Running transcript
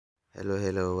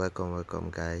Hello, welcome,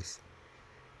 guys.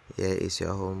 Here is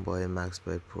your homeboy Max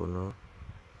Bet Puno,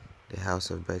 the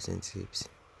house of betting tips.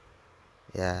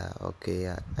 I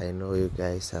know you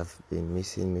guys have been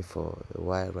missing me for a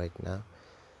while right now.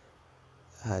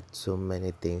 I had so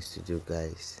many things to do,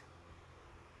 guys.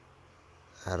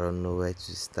 I don't know where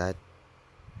to start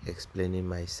explaining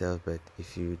myself, but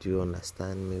if you do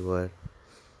understand me well,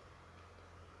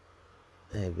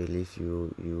 I believe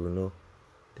you know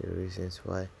the reasons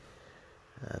why.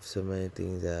 I have so many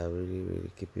things that are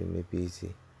really keeping me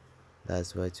busy.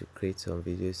 That's why to create some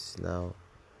videos now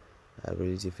are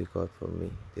really difficult for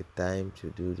me. The time to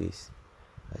do this,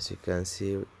 as you can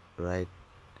see right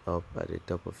up at the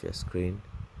top of your screen,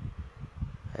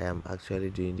 I am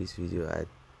actually doing this video at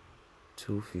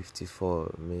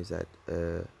 2:54, means at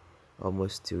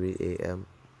almost 3 a.m.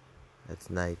 at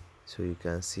night. So you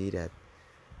can see that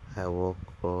I work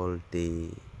all day,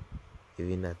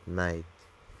 even at night.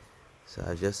 So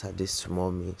I just had this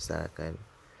small means that I can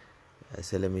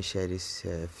so let me share this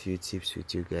few tips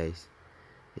with you guys.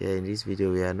 In this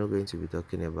video we are not going to be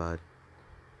talking about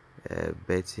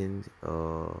betting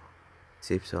or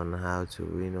tips on how to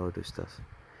win all the stuff.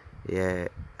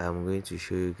 I'm going to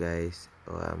show you guys,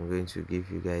 or I'm going to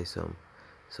give you guys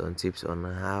some tips on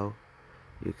how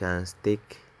you can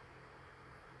stake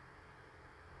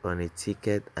on a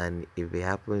ticket, and if it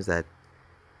happens that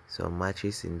some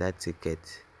matches in that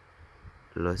ticket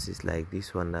losses, like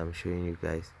this one that I'm showing you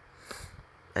guys,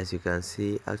 as you can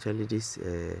see, actually this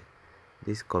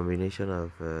combination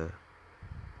of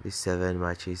these 7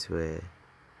 matches were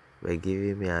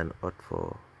giving me an odd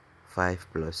for 5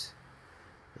 plus.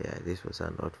 This was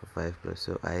an odd for 5 plus,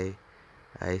 so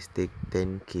I staked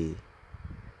 10k.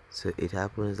 So it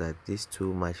happens that these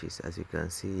 2 matches, as you can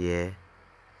see here,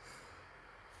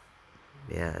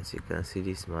 as you can see,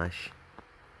 this match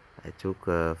I took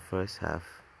first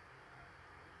half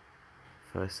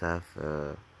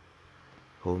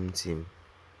home team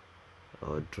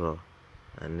or draw,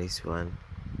 and this one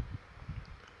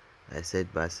I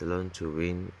said Barcelona to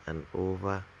win and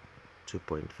over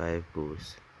 2.5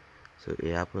 goals. So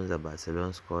it happens that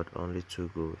Barcelona scored only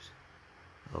 2 goals.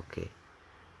 Okay,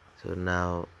 so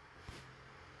now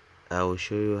I will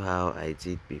show you how I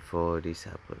did before this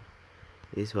happened.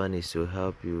 This one is to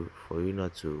help you, for you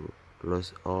not to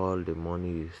lose all the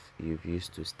money you've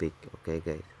used to stake. Okay,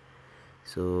 guys,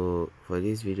 so for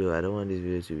this video, I don't want this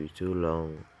video to be too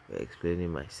long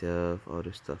explaining myself, all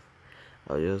the stuff.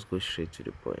 I'll just go straight to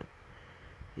the point.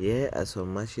 Here are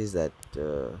some matches that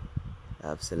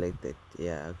I've selected.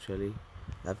 Actually,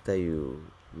 after you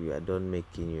are done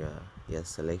making your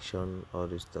selection, all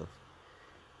the stuff,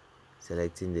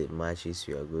 selecting the matches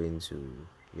you are going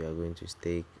to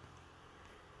stake,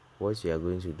 what you are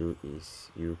going to do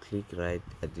is you click right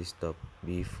at this top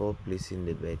before placing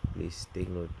the bet. Please take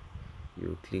note,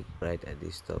 you click right at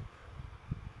this top.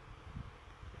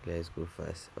 Let's go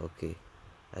fast. Okay,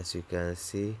 as you can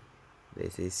see,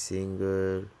 there's a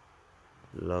single,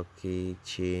 lucky,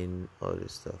 chain, all the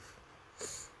stuff.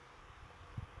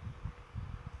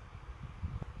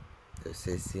 There's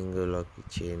a single, lucky,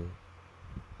 chain.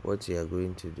 What you are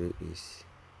going to do is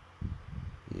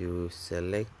you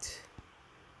select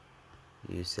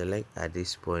at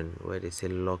this point where they say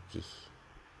lucky.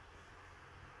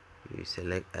 You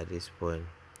select at this point.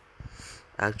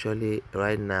 Actually,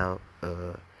 right now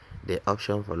the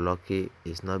option for lucky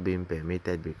is not being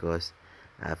permitted because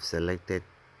I've selected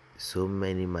so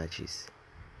many matches.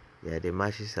 The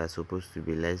matches are supposed to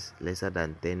be lesser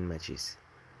than 10 matches.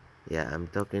 I'm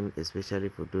talking especially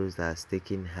for those that are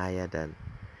staking higher than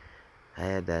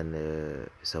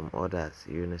some others,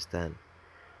 you understand.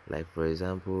 Like for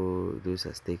example, those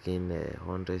are staking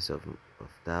hundreds of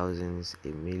thousands, a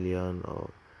million, or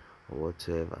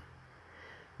whatsoever.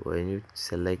 When you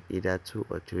select either 2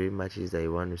 or 3 matches that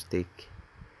you want to stake,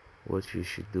 what you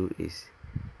should do is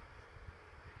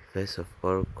first of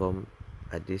all come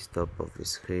at this top of the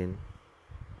screen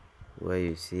where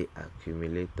you see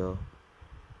accumulator.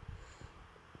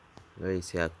 Here,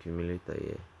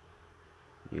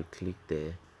 you click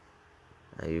there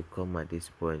and you come at this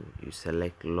point, you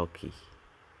select lucky.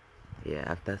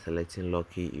 After selecting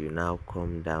lucky, you now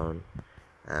come down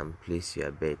and place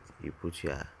your bet. You put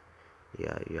your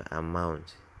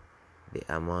amount, the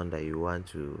amount that you want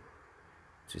to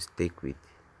stake with,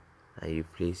 and you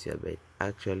place your bet.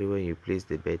 Actually, when you place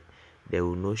the bet, they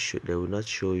will not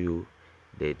show you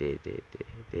the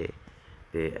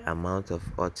amount of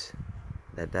odds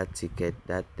that ticket,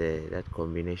 that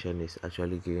combination is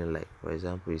actually giving. Like for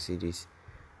example, you see this,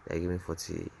 they're giving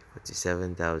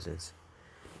 47,000.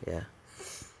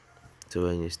 So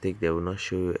when you stake, they will not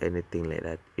show you anything like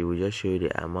that. It will just show you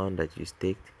the amount that you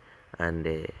staked and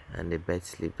the bet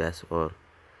slip. That's all.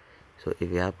 So if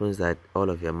it happens that all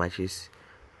of your matches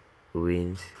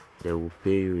wins, they will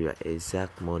pay you your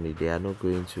exact money. They are not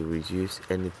going to reduce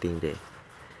anything there.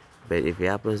 But if it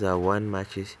happens that one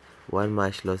match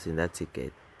lost in that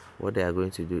ticket, what they are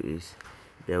going to do is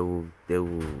they will they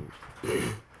will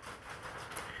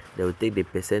take the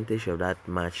percentage of that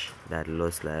match that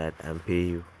lost like that and pay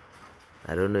you.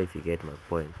 I don't know if you get my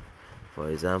point. For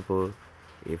example,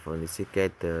 if on the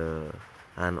ticket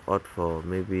an odd for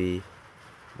maybe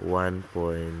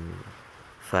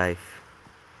 1.5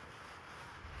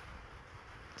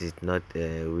 did not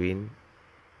win,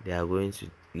 they are going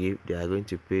to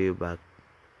pay you back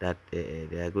that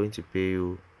they are going to pay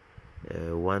you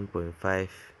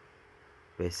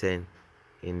 1.5%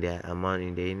 in the amount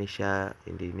in the initial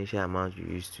amount you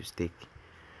used to stake.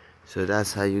 So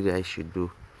that's how you guys should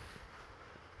do.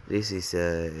 This is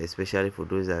especially for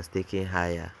those that are staking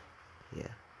higher. Yeah,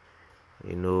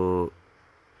 you know,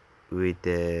 with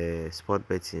sport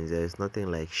betting there's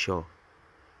nothing like sure.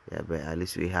 Yeah, but at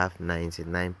least we have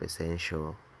 99%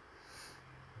 sure.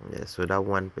 Yeah, so that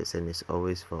 1% is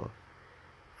always for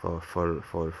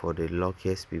the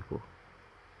luckiest people.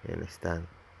 You understand?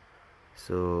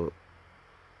 So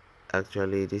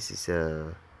actually this is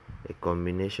a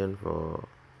combination for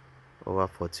over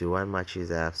 41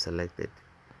 matches I have selected.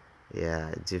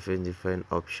 Yeah, different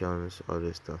options, all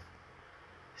this stuff.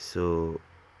 So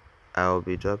I'll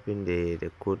be dropping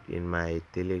the code in my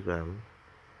Telegram,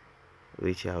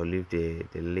 which I'll leave the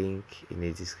link in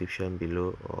the description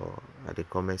below or at the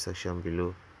comment section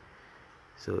below.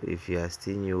 So if you are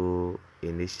still new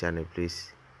in this channel,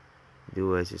 please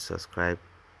do well to subscribe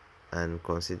and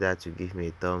consider to give me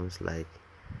a thumbs like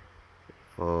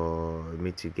for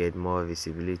me to get more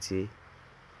visibility.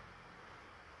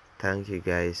 Thank you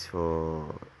guys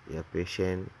for your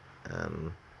patience,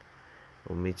 and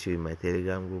I'll meet you in my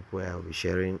Telegram group where I'll be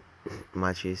sharing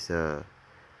matches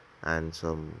and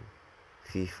some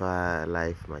FIFA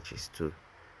live matches too.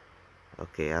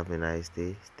 Okay, have a nice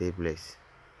day. Stay blessed.